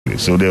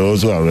So they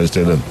also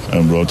arrested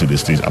and brought to the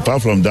station.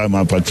 Apart from that,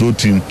 my patrol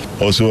team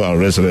also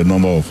arrested a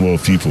number of more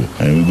people,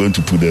 and we're going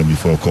to put them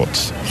before court.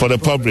 For the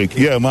public,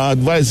 my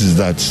advice is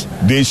that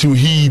they should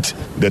heed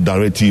the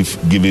directive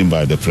given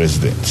by the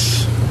president.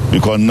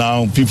 Because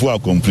now people are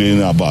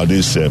complaining about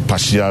this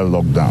partial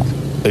lockdown.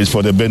 It's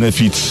for the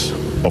benefit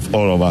of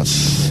all of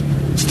us.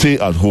 Stay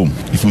at home.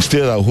 If you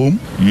stay at home,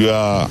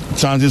 your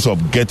chances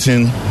of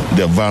getting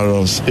the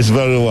virus is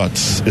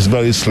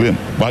very slim.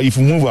 But if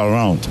you move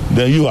around,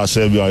 then you are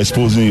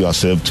exposing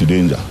yourself to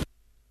danger.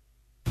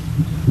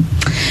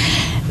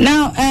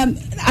 Now,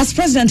 as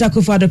President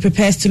Akufo-Addo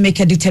prepares to make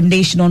a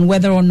determination on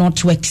whether or not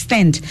to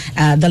extend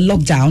the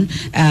lockdown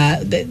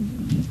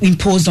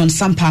imposed on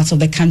some parts of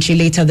the country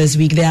later this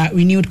week, there are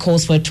renewed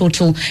calls for a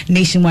total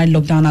nationwide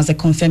lockdown as the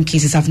confirmed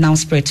cases have now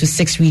spread to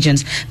 6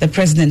 regions. The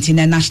president, in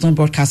a national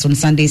broadcast on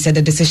Sunday, said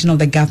the decision of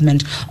the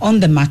government on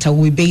the matter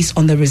will be based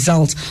on the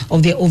results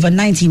of the over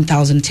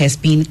 19,000 tests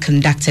being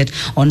conducted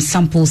on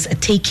samples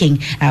taken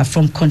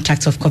from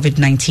contacts of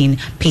COVID-19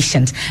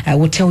 patients.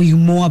 We'll tell you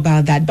more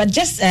about that. But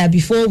just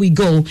before we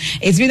go,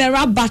 it's been a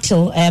rap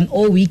battle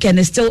all week and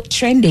it's still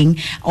trending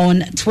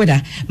on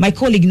Twitter. My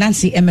colleague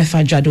Nancy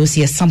MFA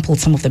Jadosi has sampled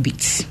some of the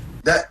beats.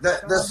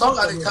 The song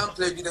I can't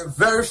play be the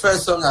very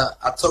first song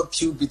I talk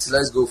Q beat.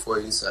 Let's go for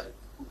it inside.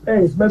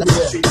 Hey, it's maybe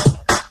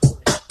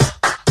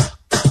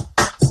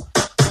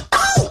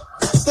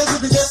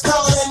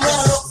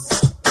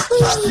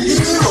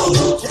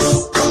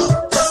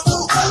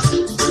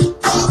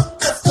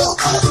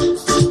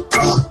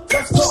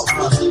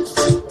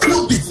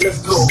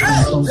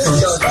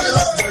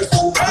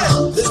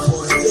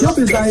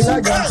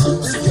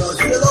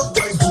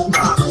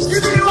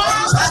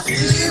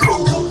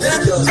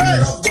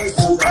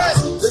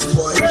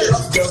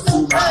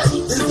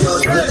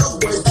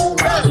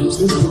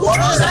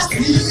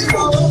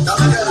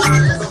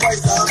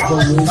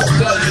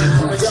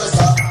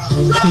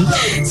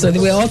So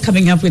we're all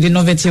coming up with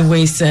innovative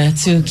ways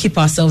to keep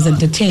ourselves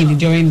entertained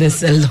during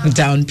this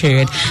lockdown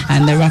period.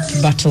 And the rap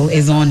battle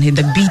is on.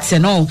 The beats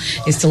and all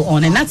is still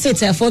on. And that's it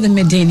for the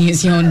midday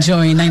news here on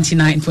Joy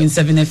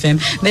 99.7 FM.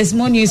 There's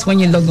more news when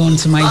you log on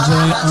to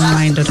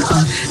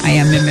myjoyonline.com. I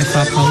am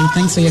MFA Paul.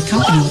 Thanks for your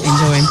company.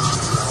 Enjoy.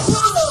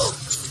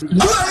 Do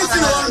anything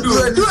you want to do.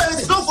 Do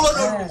anything. Don't follow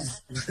the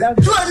rules.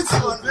 Do anything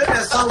you want to do.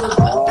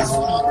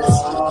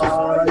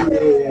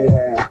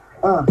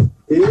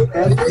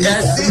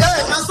 Yes,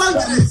 my son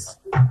did this.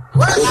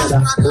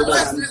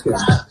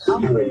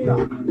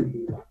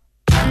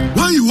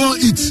 When you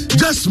want it,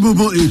 just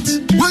Momo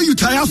it. When you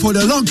tire for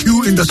the long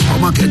queue in the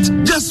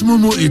supermarket, just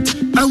Momo it.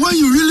 And when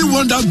you really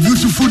want that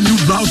beautiful new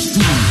blouse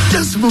too,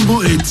 just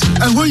Momo it.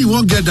 And when you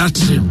won't get that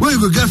trim, when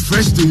you go get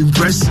fresh to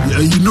impress,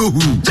 you know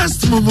who,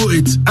 just Momo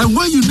it. And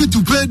when you need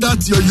to pay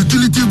that your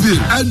utility bill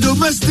and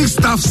domestic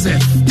staff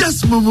set,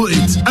 just Momo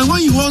it. And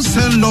when you want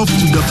send love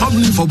to the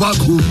family for back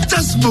home,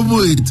 just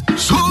Momo it.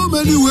 So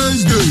many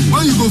ways there.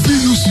 When you go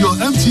use your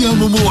MTN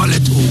Momo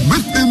wallet or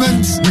make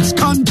payments with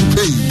scan to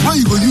pay. When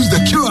you go use the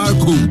QR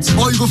code,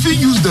 or you go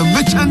use the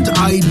merchant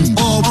ID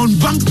or on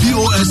bank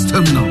POS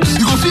terminals.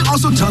 You go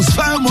also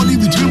transfer money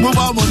between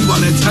mobile money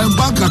wallets and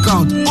bank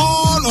account,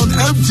 all on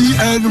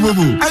MTN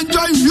Momo.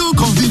 Enjoy real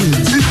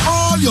convenience in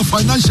all your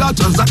financial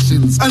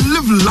transactions and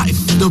live life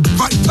the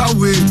brighter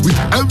way with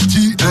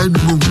MTN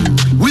Momo.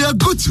 We are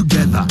good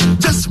together.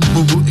 Just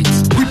Momo it.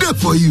 We're there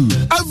for you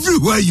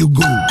everywhere you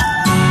go.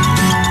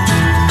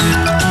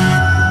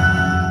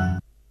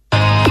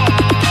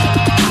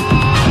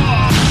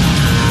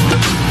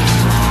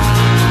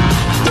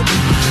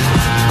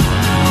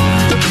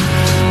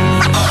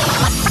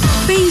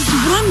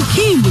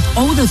 Came with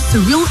all the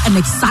thrill and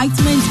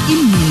excitement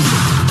in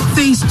music.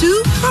 Phase 2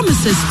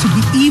 promises to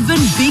be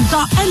even bigger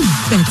and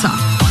better.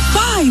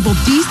 5 of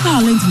these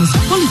talents must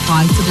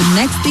qualify to the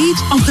next stage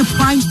of the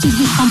Prime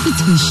Studio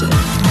competition.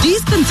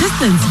 These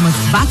contestants must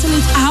battle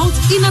it out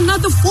in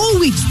another 4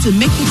 weeks to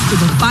make it to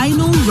the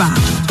final round.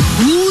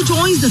 Who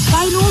joins the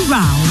final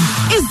round?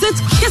 Is it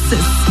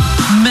Kisses,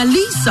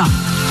 Melissa,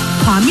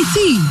 Kwame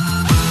T,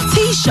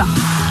 Tisha,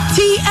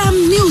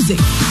 TM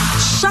Music,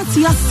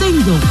 Shatia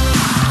Single,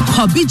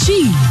 Hobby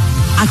G,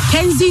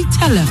 Akenzi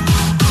Teller,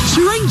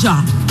 Stranger,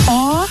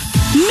 or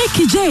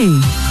Mickey J?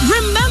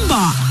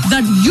 Remember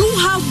that you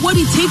have what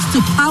it takes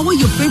to power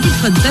your favorite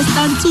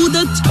contestant to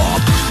the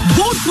top.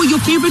 Vote for your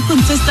favorite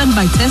contestant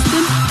by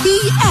testing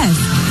ES,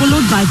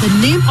 followed by the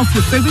name of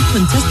your favorite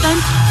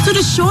contestant to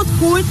the short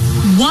code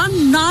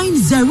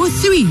 1903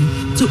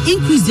 to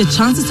increase your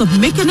chances of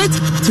making it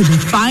to the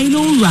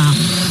final round.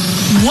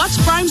 Watch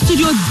Prime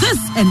Studio this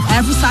and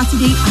every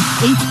Saturday at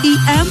 8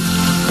 p.m.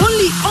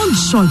 only on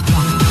Short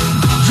One.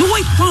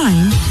 Joy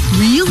Prime,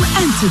 real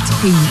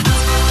entertainment.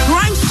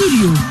 Prime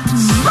Studio,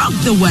 rock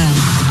the world.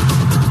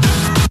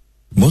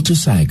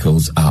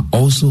 Motorcycles are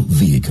also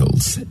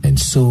vehicles and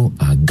so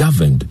are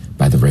governed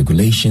by the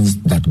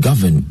regulations that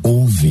govern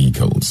all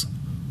vehicles.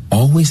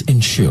 Always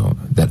ensure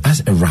that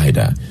as a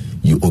rider,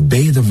 you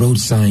obey the road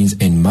signs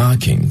and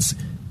markings,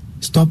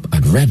 stop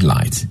at red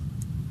lights,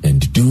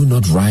 and do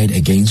not ride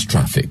against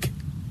traffic.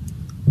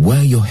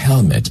 Wear your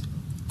helmet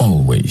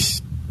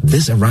always.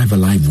 This Arrive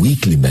Alive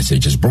weekly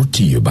message is brought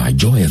to you by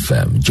Joy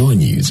FM, Joy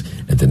News,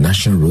 and the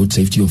National Road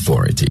Safety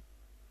Authority.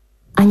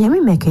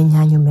 Anyami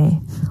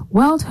mekenyanyume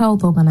World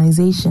Health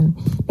Organization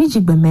ni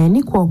jigbeme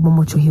ni kwa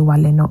ogbomocho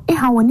hiwale no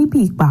hawa ni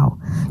bi ikpao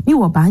ni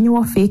wabanyo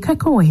wa fe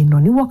keko wa hino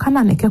ni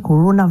wakana neke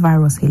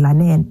coronavirus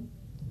hilanen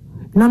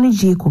no ni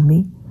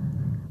jikumi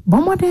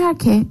bomode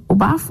yake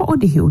obafo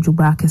odihi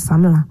ojuba ke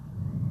samla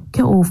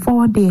ke o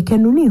fode ke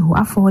nuni hu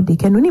afode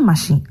ke nuni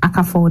machine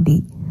aka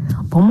fode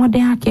bomode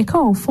yake ke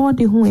o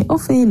fode hu e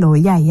ofe lo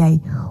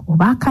yai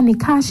obaka ni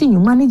kashi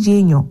nyuma ni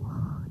jenyo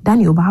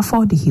dani obafo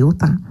odihi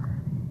uta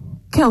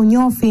ke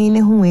onyo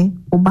fine huwe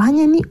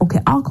obanye ni oke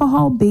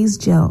alcohol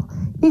based gel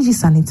ni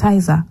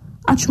sanitizer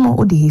achumo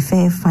odi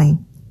fe fine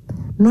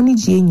no ni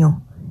jenyo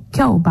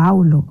ke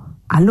obaulo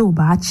alo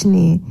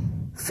obachine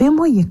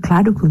femo ye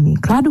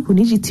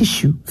kladukuni ji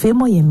tissue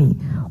femo ye mi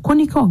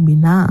koni ke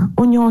ogbina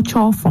onyo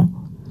chofon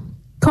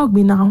ke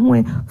ogbina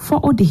huwe fo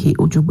odi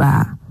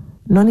ojuba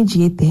no ni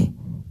jiete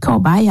ke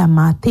obaya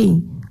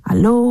mate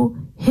alo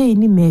he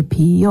ni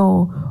mepi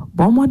yo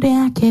bomode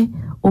yake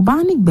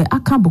obani gbe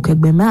akabuke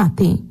gbe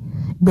mate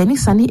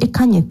Benisani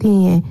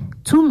ekanyete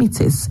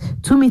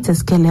 2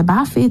 meters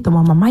keleba fe to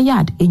mama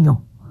yard enyo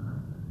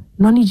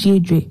noni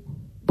jiedre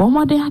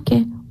bomode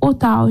yake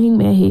ota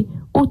ohingmehe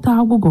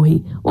ota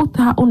gugohe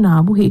ota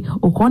onabuhe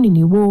okoni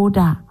ni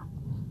woda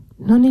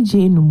noni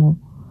jenumo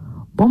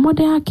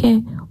bomode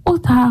yake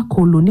ota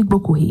koloni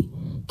gbokohe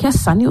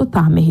kesani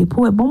ota mehe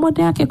po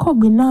bomode yake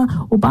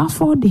kogbina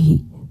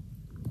obafodehi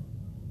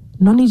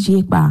noni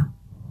jiekpa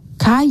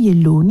ka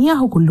yelo ni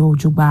ahokolo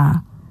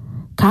juba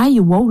kai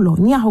wolo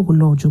ni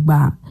ahogulo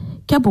juba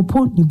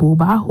kebopo ni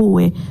boba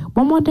howe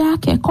bomode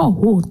ake ko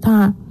ho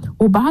ta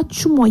oba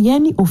chumo ye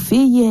ni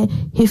ofeye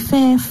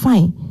hefe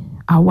fine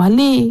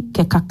awale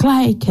ke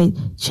kaklai ke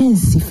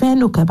chensi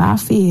feno ke ba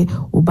fe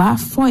oba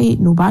foi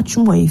no ba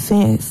chumo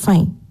hefe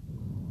fine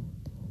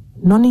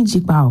noni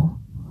jibao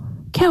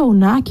ke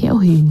ona ke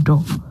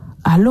ohendo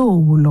alo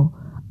wulo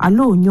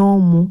alo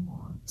nyomu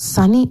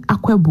sani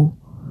akwebo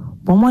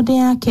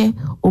bomode ake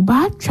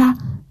oba tra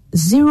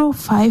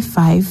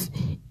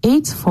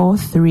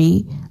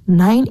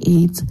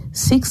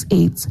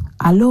 055-843-9868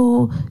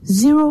 alo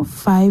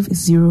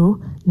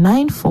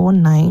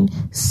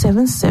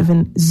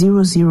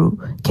 050-949-7700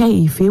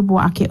 ke ifebo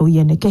ake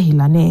oyene ke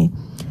hilane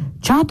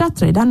chada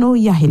treda no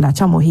ya hila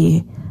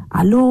chamohe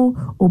alo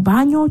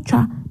obanyo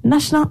cha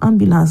National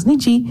Ambulance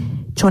niji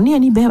choni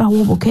ani beba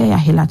wobo ke ya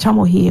hila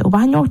chamohe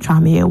obanyo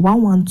cha me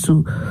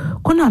 112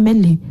 kona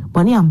mele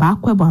boni amba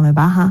akwebo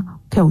ameba ha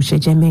ke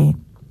ushejeme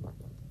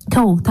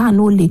Kauta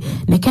nole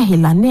neke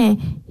hilane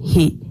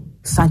he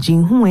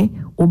sajinhue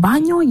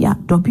obanyo ya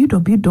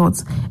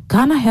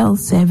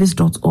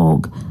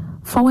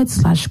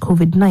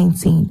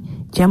www.ghanahealthservice.org/COVID-19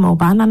 jema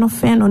obana no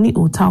feno ni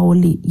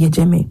utaoli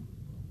yejeme.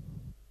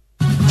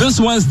 This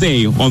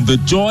Wednesday on the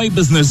Joy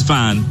Business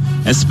Van,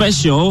 a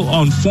special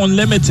on Phone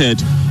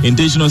Limited,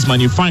 indigenous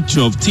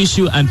manufacturer of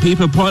tissue and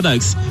paper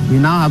products. We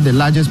now have the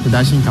largest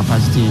production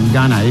capacity in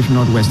Ghana, if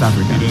not West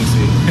Africa.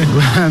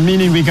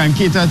 Meaning we can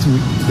cater to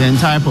the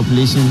entire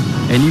population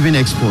and even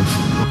export.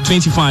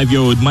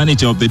 25-year-old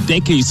manager of the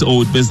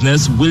decades-old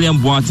business, William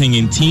Boateng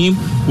and team,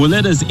 will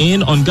let us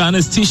in on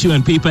Ghana's tissue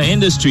and paper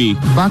industry.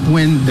 Back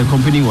when the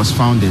company was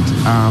founded,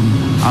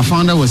 our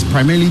founder was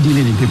primarily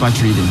dealing in paper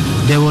trading.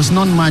 There was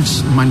not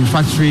much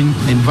manufacturing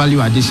and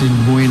value addition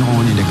going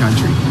on in the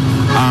country.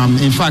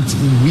 In fact,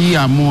 we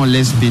are more or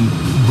less been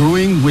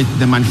growing with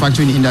the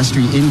manufacturing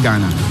industry in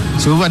Ghana.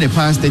 So over the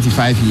past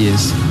 35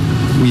 years,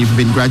 we've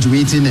been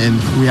graduating and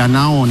we are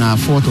now on our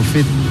 4th or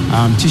 5th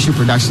tissue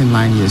production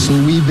line here. So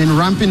we've been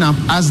ramping up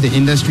as the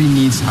industry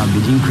needs have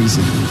been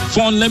increasing.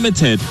 Phone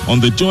Limited on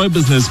the Joy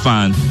Business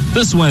Van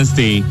this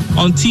Wednesday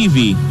on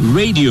TV,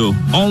 radio,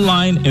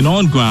 online and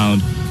on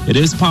ground. It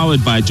is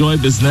powered by Joy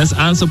Business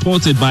and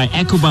supported by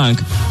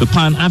EcoBank, the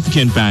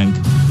Pan-African Bank.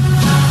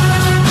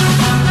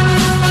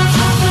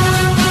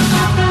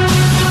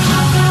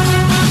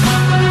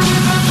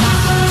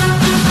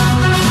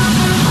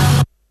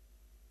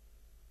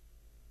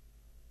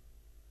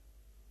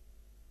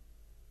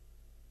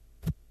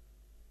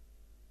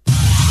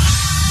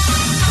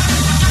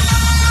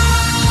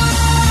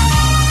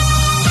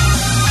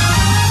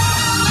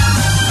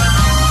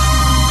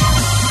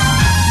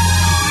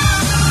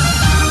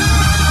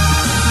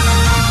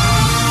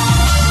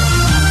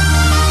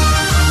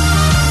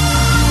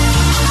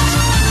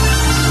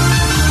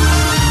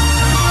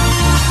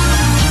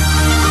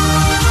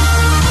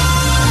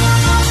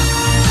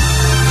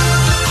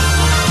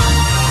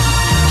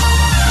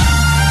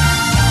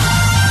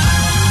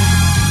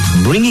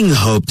 Bringing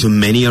hope to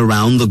many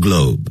around the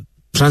globe,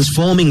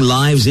 transforming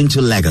lives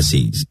into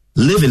legacies.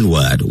 Living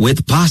Word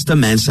with Pastor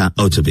Mensa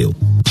Otabil.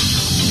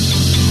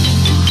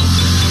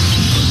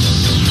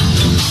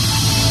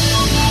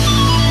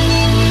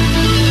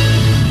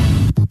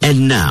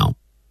 And now,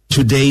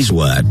 today's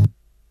word.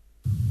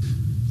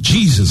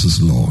 Jesus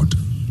is Lord.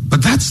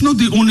 But that's not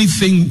the only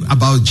thing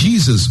about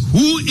Jesus.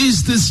 Who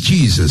is this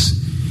Jesus?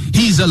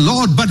 He's a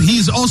Lord, but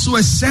he's also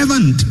a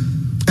servant.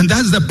 And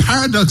that's the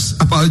paradox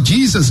about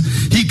Jesus.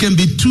 He can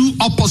be two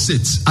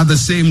opposites at the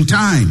same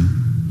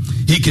time.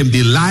 He can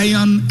be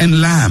lion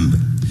and lamb.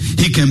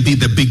 He can be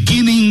the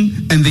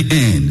beginning and the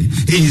end.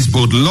 He is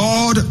both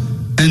Lord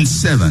and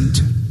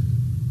servant.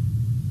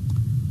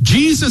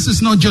 Jesus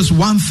is not just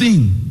one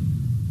thing.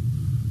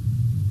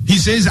 He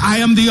says, I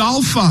am the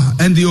Alpha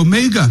and the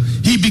Omega.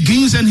 He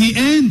begins and he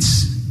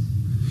ends.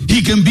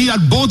 He can be at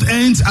both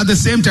ends at the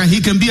same time. He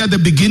can be at the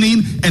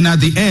beginning and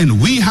at the end.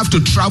 We have to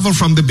travel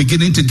from the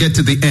beginning to get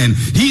to the end.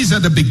 He's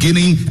at the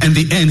beginning and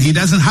the end. He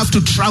doesn't have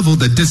to travel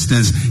the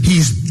distance.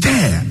 He's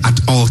there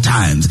at all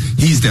times.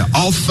 He's the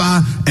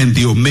Alpha and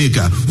the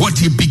Omega. What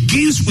he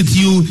begins with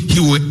you, he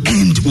will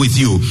end with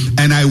you.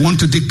 And I want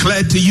to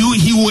declare to you,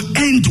 he will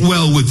end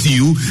well with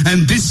you.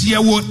 And this year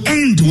will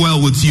end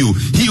well with you.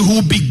 He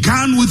who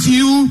began with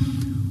you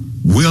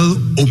will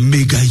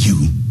omega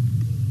you.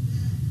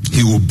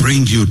 He will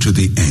bring you to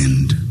the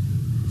end.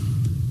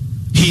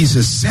 He is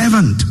a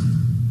servant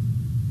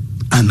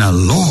and a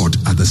Lord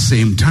at the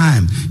same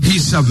time. He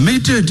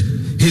submitted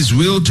his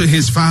will to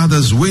his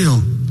Father's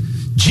will.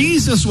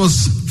 Jesus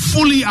was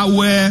fully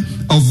aware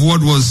of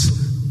what was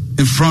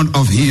in front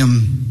of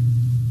him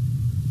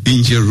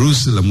in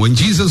Jerusalem. When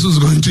Jesus was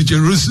going to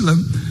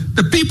Jerusalem,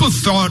 the people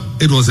thought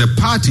it was a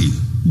party.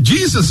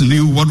 Jesus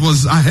knew what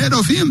was ahead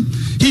of him.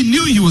 He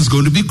knew he was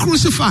going to be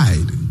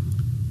crucified.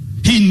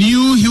 He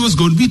knew he was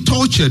going to be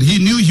tortured.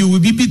 He knew he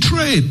would be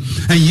betrayed.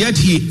 And yet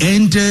he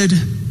entered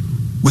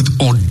with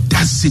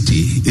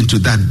audacity into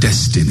that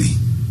destiny.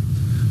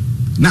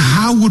 Now,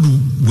 how would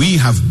we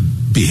have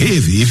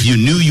behaved if you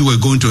knew you were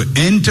going to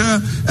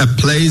enter a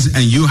place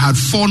and you had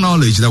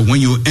foreknowledge that when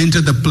you enter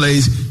the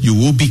place, you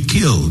will be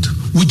killed?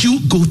 Would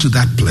you go to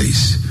that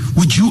place?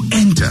 Would you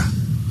enter?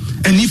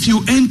 And if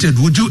you entered,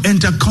 would you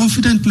enter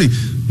confidently?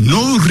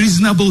 No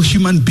reasonable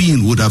human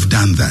being would have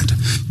done that.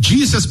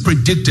 Jesus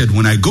predicted,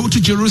 when I go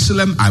to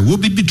Jerusalem, I will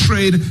be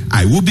betrayed,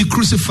 I will be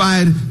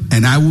crucified,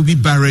 and I will be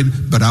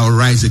buried, but I will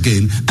rise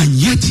again. And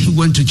yet he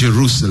went to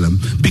Jerusalem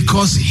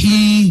because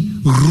he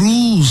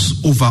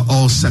rules over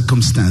all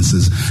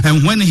circumstances.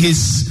 And when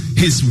his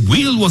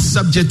will was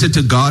subjected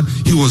to God,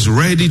 he was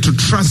ready to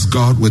trust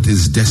God with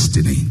his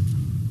destiny.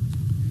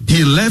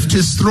 He left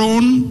his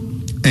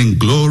throne and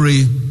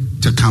glory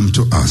to come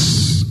to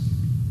us.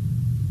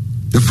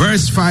 The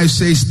verse 5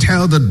 says,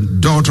 tell the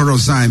daughter of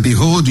Zion,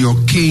 behold, your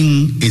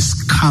king is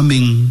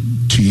coming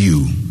to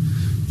you.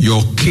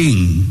 Your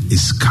king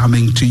is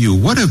coming to you.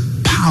 What a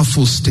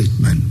powerful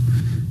statement.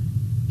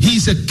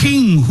 He's a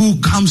king who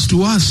comes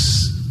to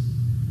us.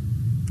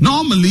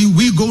 Normally,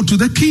 we go to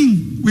the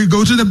king. We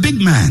go to the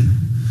big man.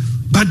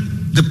 But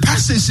the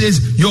passage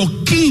says, your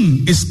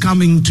king is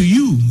coming to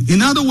you.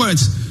 In other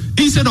words,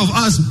 instead of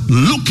us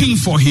looking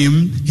for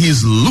him, he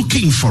is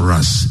looking for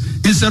us.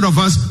 Instead of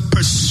us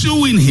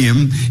pursuing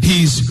him,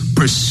 he's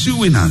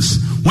pursuing us.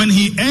 When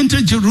he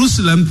entered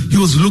Jerusalem, he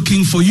was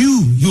looking for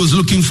you. He was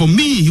looking for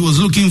me. He was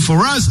looking for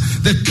us.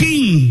 The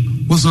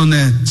king was on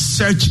a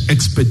search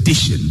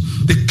expedition.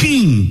 The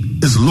king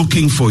is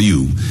looking for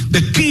you.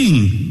 The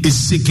king is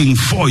seeking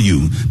for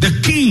you. The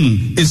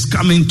king is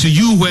coming to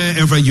you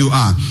wherever you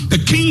are.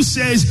 The king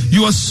says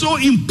you are so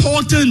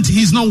important.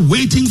 He's not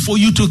waiting for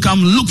you to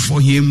come look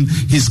for him.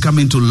 He's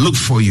coming to look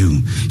for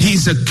you.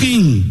 He's a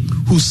king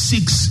who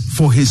seeks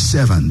for his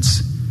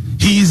servants.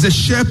 He is a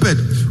shepherd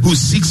who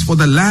seeks for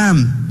the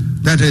lamb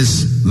that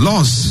is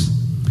lost.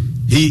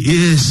 He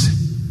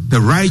is the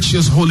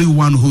righteous Holy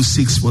One who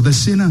seeks for the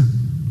sinner.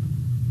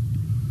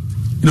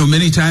 You know,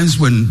 many times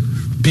when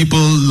people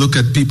look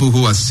at people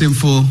who are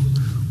sinful,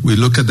 we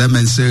look at them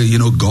and say, you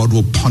know, God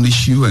will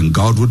punish you and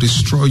God will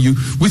destroy you.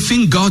 We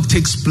think God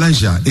takes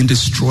pleasure in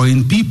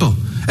destroying people,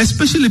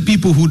 especially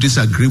people who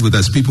disagree with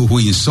us, people who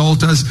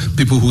insult us,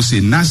 people who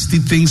say nasty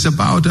things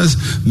about us.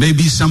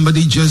 Maybe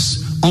somebody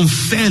just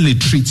unfairly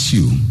treats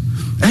you.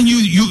 And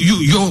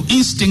your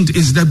instinct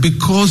is that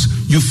because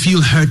you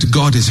feel hurt,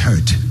 God is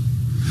hurt.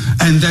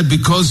 And that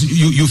because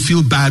you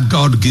feel bad,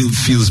 God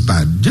feels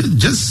bad.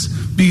 Just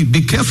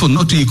be careful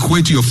not to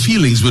equate your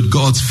feelings with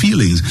God's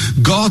feelings.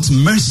 God's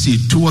mercy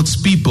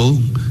towards people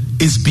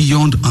is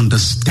beyond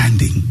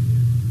understanding.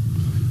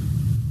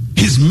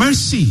 His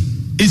mercy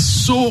is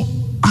so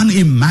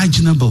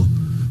unimaginable.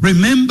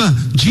 Remember,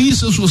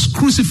 Jesus was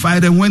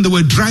crucified, and when they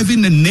were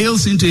driving the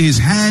nails into his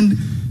hand,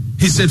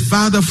 he said,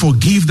 Father,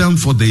 forgive them,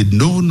 for they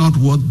know not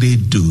what they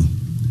do.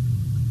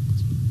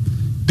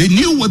 They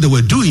knew what they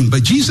were doing,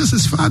 but Jesus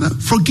says, Father,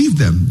 forgive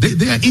them.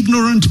 They are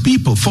ignorant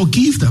people.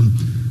 Forgive them.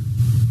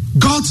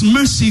 God's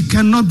mercy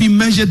cannot be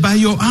measured by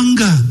your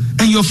anger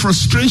and your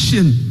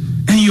frustration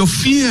and your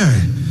fear.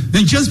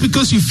 And just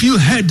because you feel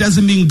hurt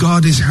doesn't mean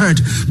God is hurt.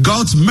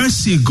 God's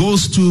mercy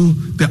goes to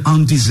the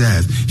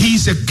undeserved. He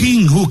is a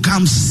king who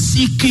comes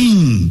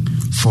seeking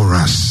for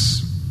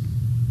us.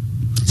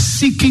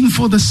 Seeking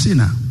for the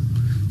sinner.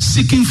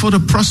 Seeking for the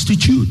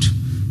prostitute.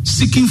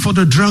 Seeking for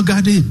the drug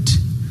addict.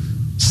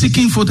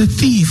 Seeking for the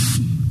thief.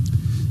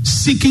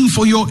 Seeking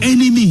for your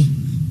enemy.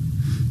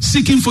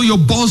 Seeking for your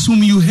boss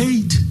whom you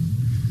hate.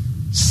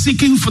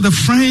 Seeking for the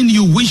friend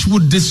you wish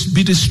would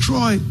be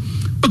destroyed.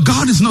 But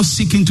God is not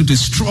seeking to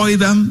destroy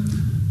them.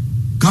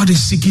 God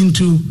is seeking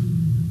to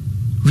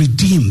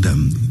redeem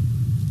them.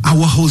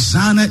 Our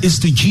Hosanna is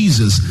to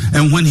Jesus.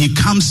 And when he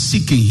comes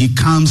seeking, he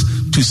comes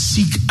to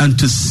seek and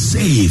to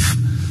save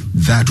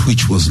that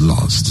which was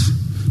lost.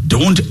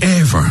 Don't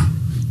ever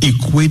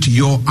equate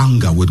your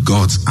anger with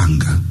God's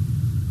anger.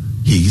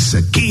 He is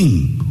a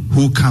king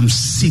who comes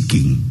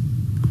seeking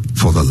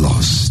for the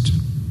lost.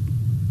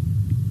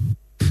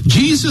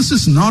 Jesus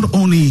is not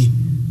only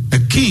a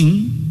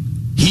king,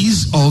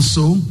 he's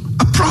also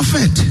a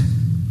prophet.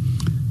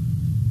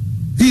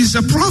 He's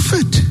a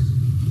prophet.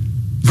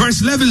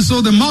 Verse 11,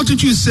 so the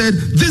multitude said,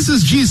 this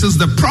is Jesus,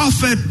 the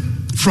prophet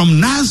from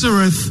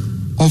Nazareth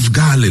of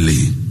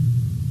Galilee.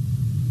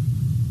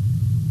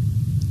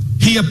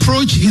 He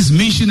approached his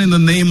mission in the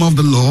name of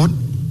the Lord.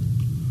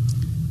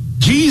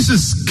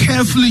 Jesus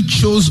carefully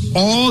chose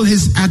all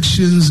his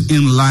actions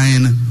in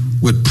line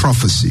with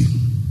prophecy.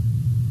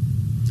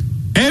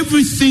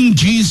 Everything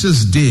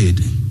Jesus did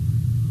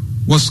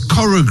was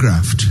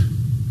choreographed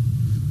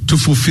to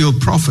fulfill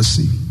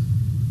prophecy.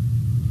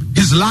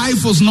 His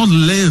life was not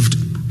lived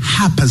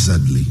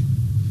haphazardly.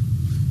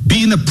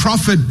 Being a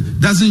prophet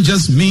doesn't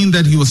just mean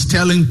that he was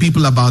telling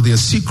people about their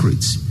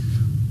secrets,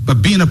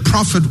 but being a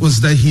prophet was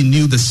that he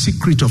knew the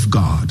secret of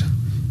God.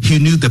 He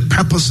knew the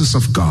purposes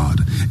of God,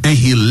 and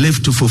he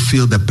lived to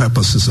fulfill the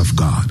purposes of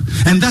God.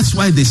 And that's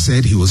why they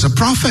said he was a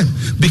prophet,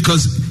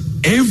 because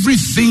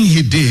everything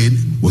he did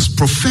was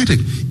prophetic.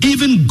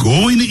 Even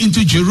going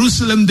into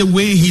Jerusalem the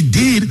way he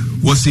did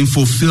was in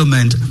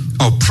fulfillment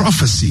of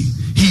prophecy.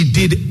 He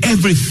did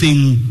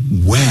everything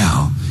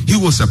well. He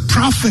was a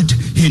prophet.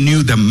 He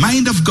knew the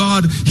mind of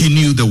God. He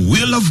knew the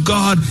will of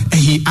God, and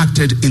he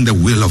acted in the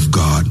will of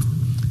God.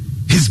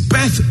 His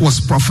birth was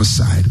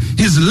prophesied.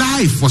 His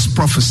life was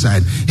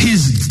prophesied.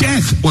 His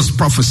death was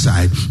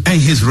prophesied.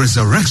 And his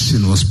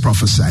resurrection was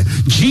prophesied.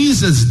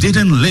 Jesus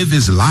didn't live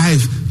his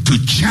life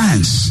to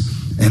chance.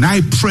 And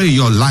I pray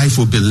your life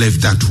will be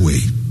lived that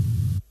way.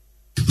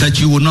 That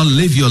you will not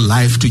live your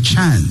life to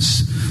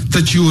chance.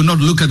 That you will not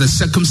look at the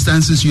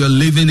circumstances you are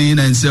living in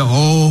and say,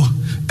 oh,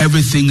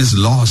 everything is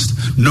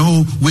lost.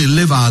 No, we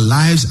live our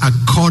lives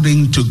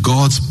according to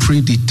God's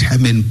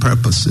predetermined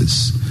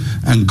purposes.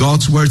 And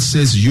God's word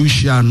says, you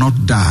shall not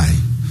die,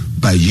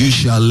 but you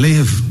shall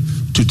live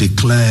to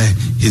declare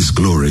his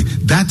glory.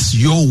 That's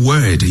your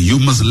word. You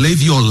must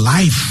live your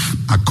life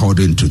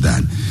according to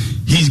that.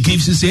 He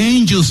gives his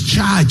angels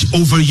charge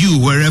over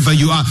you wherever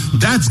you are.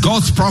 That's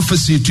God's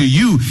prophecy to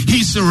you.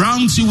 He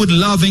surrounds you with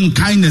loving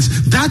kindness.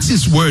 That's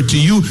his word to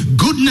you.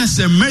 Goodness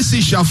and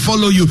mercy shall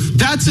follow you.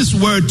 That's his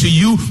word to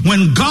you.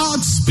 When God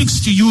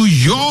speaks to you,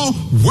 your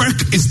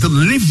work is to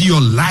live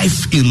your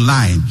life in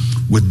line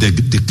with the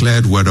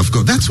declared word of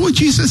God. That's what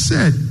Jesus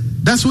said.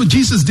 That's what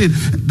Jesus did.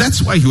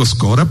 That's why he was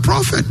called a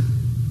prophet.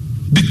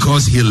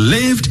 Because he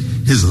lived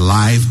his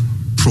life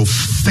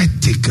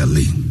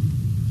prophetically.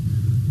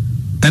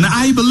 And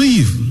I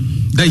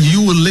believe that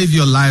you will live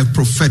your life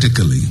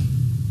prophetically.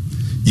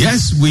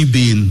 Yes, we've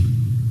been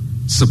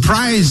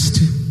surprised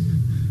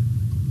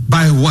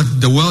by what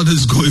the world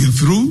is going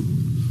through.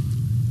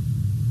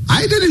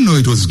 I didn't know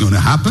it was going to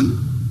happen.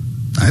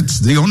 That's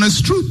the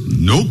honest truth.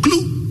 No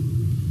clue.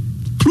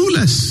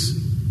 Clueless.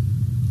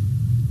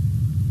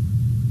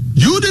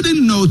 You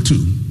didn't know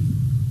too.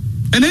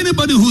 And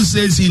anybody who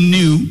says he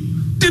knew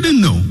didn't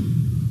know.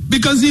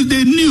 Because if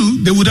they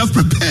knew, they would have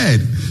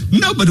prepared.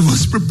 Nobody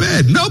was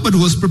prepared. Nobody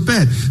was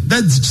prepared.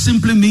 That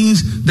simply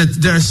means that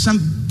there are some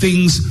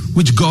things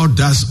which God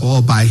does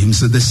all by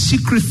himself. The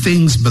secret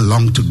things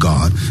belong to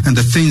God, and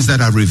the things that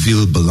are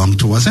revealed belong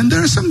to us. And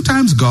there are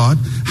sometimes God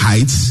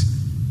hides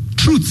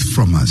truth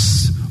from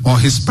us, or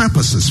his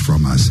purposes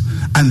from us,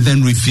 and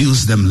then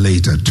reveals them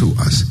later to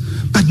us.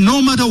 But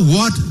no matter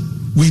what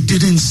we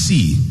didn't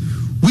see,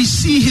 we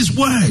see his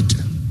word.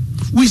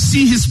 We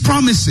see his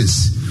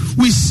promises.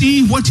 We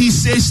see what he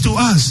says to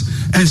us.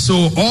 And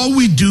so all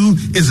we do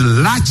is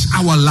latch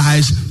our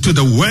lives to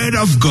the word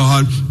of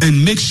God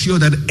and make sure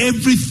that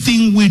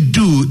everything we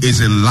do is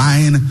in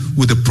line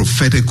with the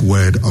prophetic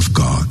word of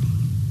God.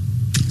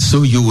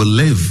 So you will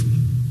live,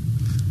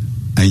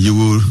 and you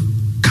will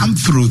come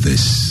through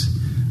this,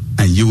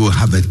 and you will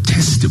have a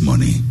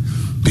testimony,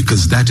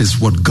 because that is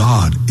what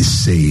God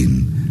is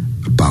saying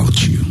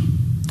about you.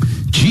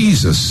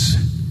 Jesus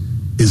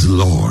is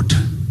Lord.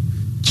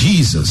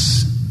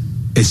 Jesus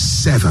is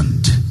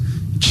servant.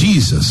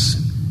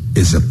 Jesus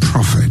is a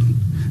prophet.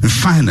 And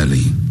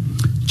finally,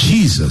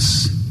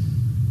 Jesus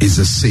is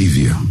a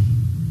savior.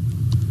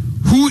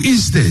 Who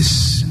is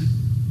this?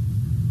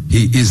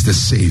 He is the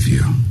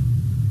savior.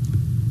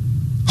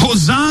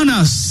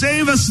 Hosanna,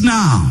 save us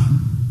now.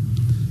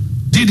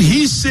 Did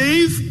he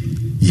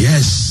save?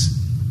 Yes.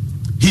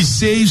 He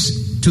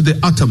saves to the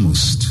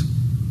uttermost.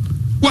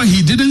 Well,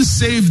 he didn't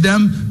save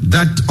them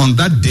on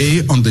that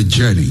day on the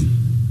journey.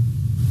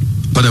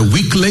 But a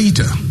week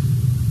later,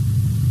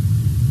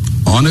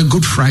 on a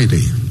Good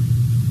Friday,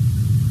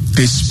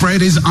 they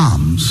spread his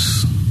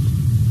arms,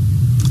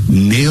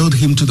 nailed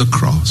him to the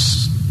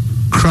cross,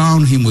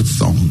 crowned him with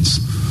thorns.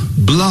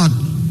 Blood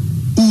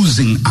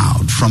oozing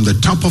out from the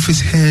top of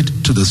his head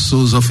to the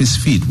soles of his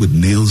feet with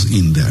nails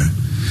in there.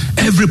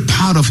 Every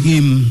part of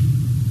him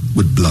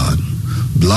with blood.